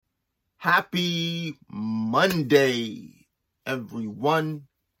Happy Monday, everyone.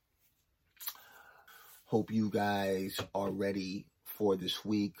 Hope you guys are ready for this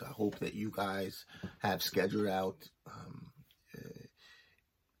week. I hope that you guys have scheduled out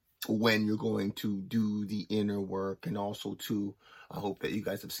when you're going to do the inner work, and also too, I hope that you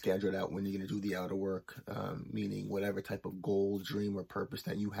guys have scheduled out when you're going to do the outer work, meaning whatever type of goal, dream, or purpose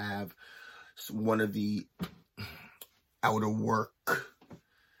that you have. So one of the outer work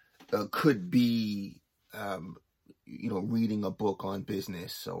could be, reading a book on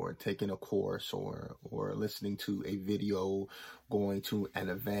business, or taking a course, or listening to a video, going to an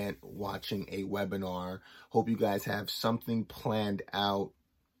event, watching a webinar. Hope you guys have something planned out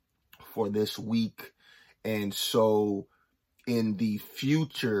for this week. And so in the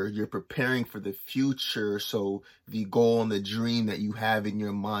future, you're preparing for the future, so the goal and the dream that you have in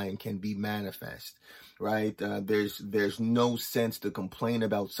your mind can be manifest, right? There's no sense to complain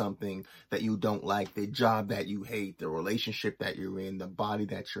about something that you don't like, the job that you hate, the relationship that you're in, the body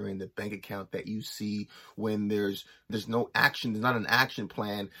that you're in, the bank account that you see, when there's no action, there's not an action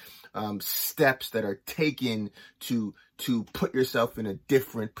plan, steps that are taken to put yourself in a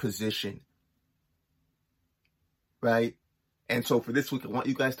different position, right? And so for this week, I want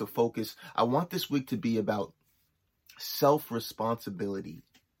you guys to focus. I want this week to be about self-responsibility.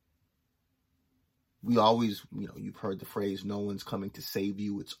 We always, you've heard the phrase, no one's coming to save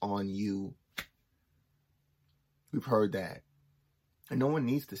you, it's on you. We've heard that. And no one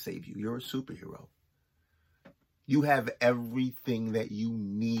needs to save you. You're a superhero. You have everything that you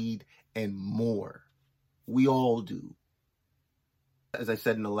need and more. We all do. As I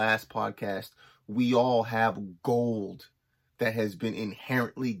said in the last podcast, we all have gold that has been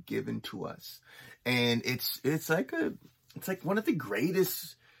inherently given to us. And it's like one of the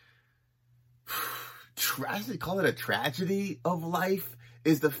greatest, I call it a tragedy of life,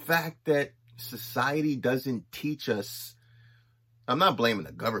 is the fact that society doesn't teach us. I'm not blaming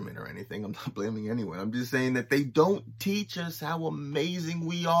the government or anything. I'm not blaming anyone. I'm just saying that they don't teach us how amazing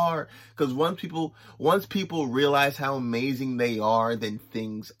we are. Because once people realize how amazing they are, then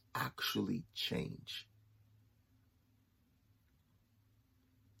things actually change.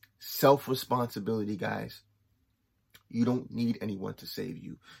 Self-responsibility, guys. You don't need anyone to save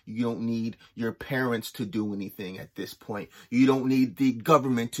you. You don't need your parents to do anything at this point. You don't need the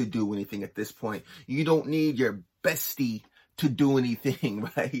government to do anything at this point. You don't need your bestie to do anything,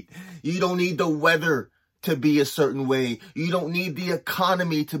 right? You don't need the weather to be a certain way. You don't need the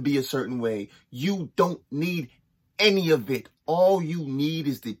economy to be a certain way. You don't need any of it. All you need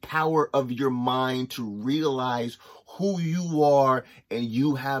is the power of your mind to realize who you are, and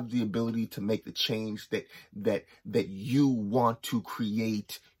you have the ability to make the change that you want to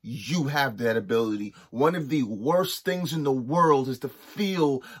create. You have that ability. One of the worst things in the world is to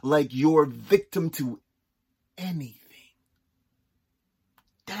feel like you're a victim to anything.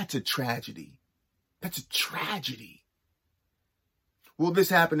 That's a tragedy. That's a tragedy. Well, this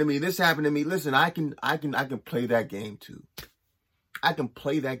happened to me. This happened to me. Listen, I can play that game too. I can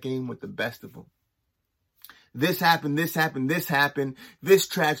play that game with the best of them. This happened, this happened, this happened, this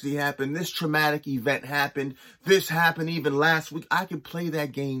tragedy happened, this traumatic event happened, this happened even last week. I can play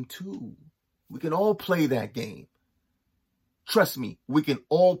that game too. We can all play that game. Trust me, we can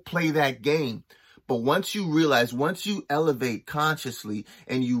all play that game. But once you elevate consciously,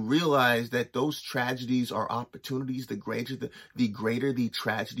 and you realize that those tragedies are opportunities, the greater the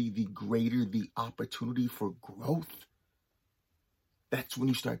tragedy, the greater the opportunity for growth. That's when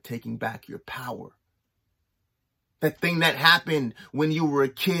you start taking back your power. That thing that happened when you were a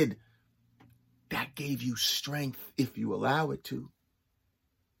kid, that gave you strength if you allow it to.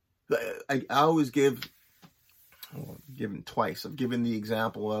 I always given twice. I've given the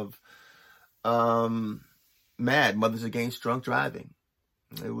example of MADD, Mothers Against Drunk Driving.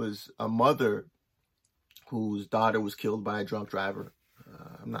 It was a mother whose daughter was killed by a drunk driver.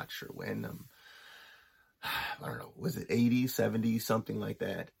 I'm not sure when. I don't know. Was it 80s, 70s, something like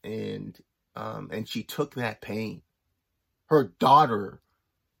that? And she took that pain. Her daughter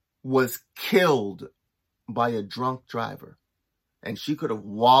was killed by a drunk driver, and she could have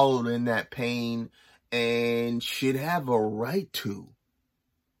wallowed in that pain, and she'd have a right to.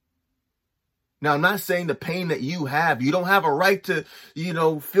 Now, I'm not saying the pain that you don't have a right to,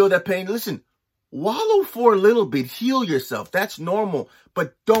 feel that pain. Listen, wallow for a little bit, heal yourself. That's normal,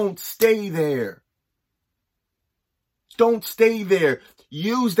 but don't stay there. Don't stay there.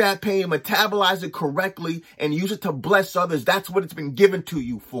 Use that pain, metabolize it correctly, and use it to bless others. That's what it's been given to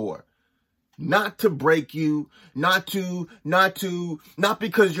you for. Not to break you, not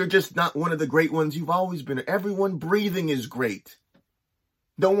because you're just not one of the great ones you've always been. Everyone breathing is great.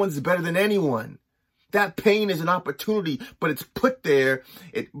 No one's better than anyone. That pain is an opportunity, but it's put there.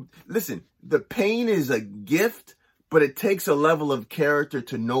 Listen, the pain is a gift, but it takes a level of character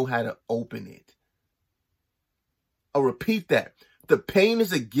to know how to open it. I'll repeat that. The pain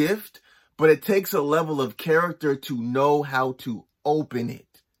is a gift, but it takes a level of character to know how to open it.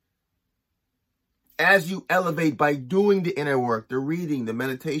 As you elevate by doing the inner work, the reading, the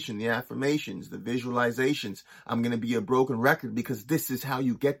meditation, the affirmations, the visualizations, I'm going to be a broken record because this is how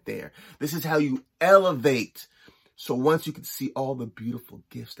you get there. This is how you elevate. So once you can see all the beautiful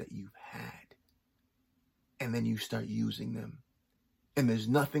gifts that you've had, and then you start using them. And there's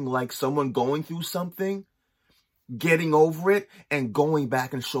nothing like someone going through something, getting over it, and going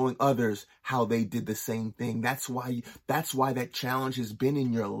back and showing others how they did the same thing. That's why that challenge has been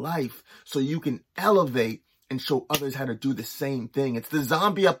in your life, so you can elevate and show others how to do the same thing. It's the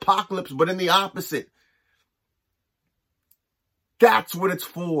zombie apocalypse, but in the opposite. That's what it's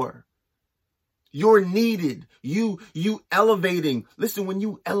for. You're needed. You elevating. Listen, when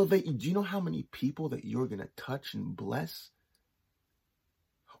you elevate, do you know how many people that you're going to touch and bless?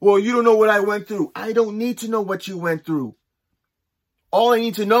 Well, you don't know what I went through. I don't need to know what you went through. All I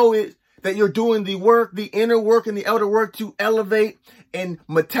need to know is that you're doing the work, the inner work and the outer work to elevate and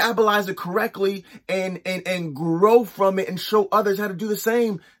metabolize it correctly and grow from it and show others how to do the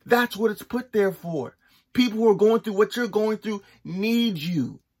same. That's what it's put there for. People who are going through what you're going through need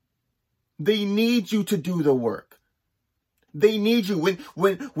you. They need you to do the work. They need you.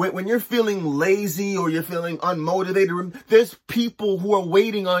 When you're feeling lazy or you're feeling unmotivated, there's people who are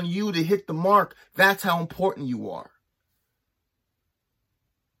waiting on you to hit the mark. That's how important you are.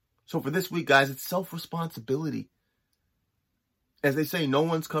 So for this week, guys, it's self-responsibility. As they say, no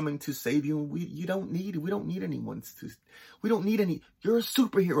one's coming to save you. You don't need it. We don't need anyone to. We don't need any. You're a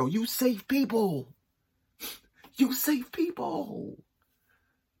superhero. You save people. You save people.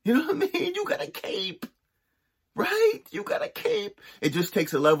 You know what I mean? You got a cape. Right? You got a cape. It just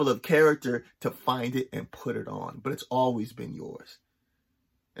takes a level of character to find it and put it on. But it's always been yours.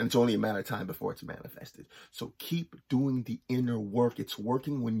 And it's only a matter of time before it's manifested. So keep doing the inner work. It's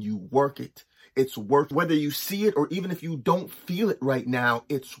working when you work it. It's work. Whether you see it or even if you don't feel it right now,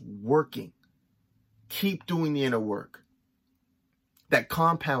 it's working. Keep doing the inner work. That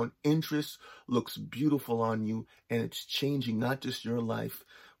compound interest looks beautiful on you, and it's changing not just your life,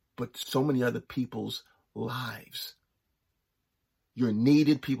 but so many other people's lives. You're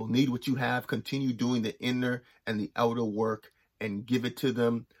needed. People need what you have. Continue doing the inner and the outer work and give it to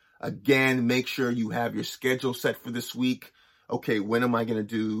them. Again, make sure you have your schedule set for this week. Okay, when am I going to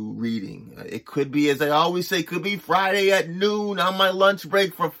do reading? It could be, as I always say, could be Friday at noon on my lunch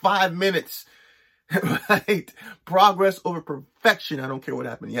break for 5 minutes. Right? Progress over perfection. I don't care what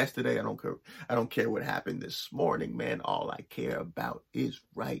happened yesterday. I don't care what happened this morning, man. All I care about is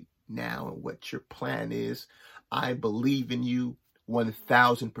right now and what your plan is. I believe in you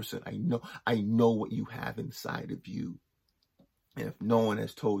 1000%. I know what you have inside of you. And if no one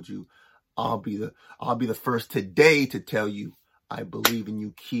has told you, I'll be the first today to tell you, I believe in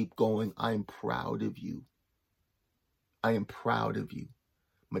you. Keep going. I'm proud of you. I am proud of you.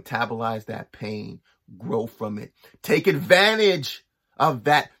 Metabolize that pain. Grow from it. Take advantage of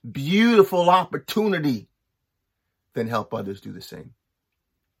that beautiful opportunity. Then help others do the same.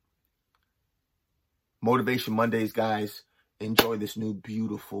 Motivation Mondays, guys. Enjoy this new,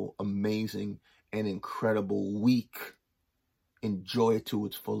 beautiful, amazing, and incredible week. Enjoy it to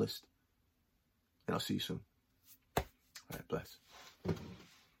its fullest. And I'll see you soon. All right, bless.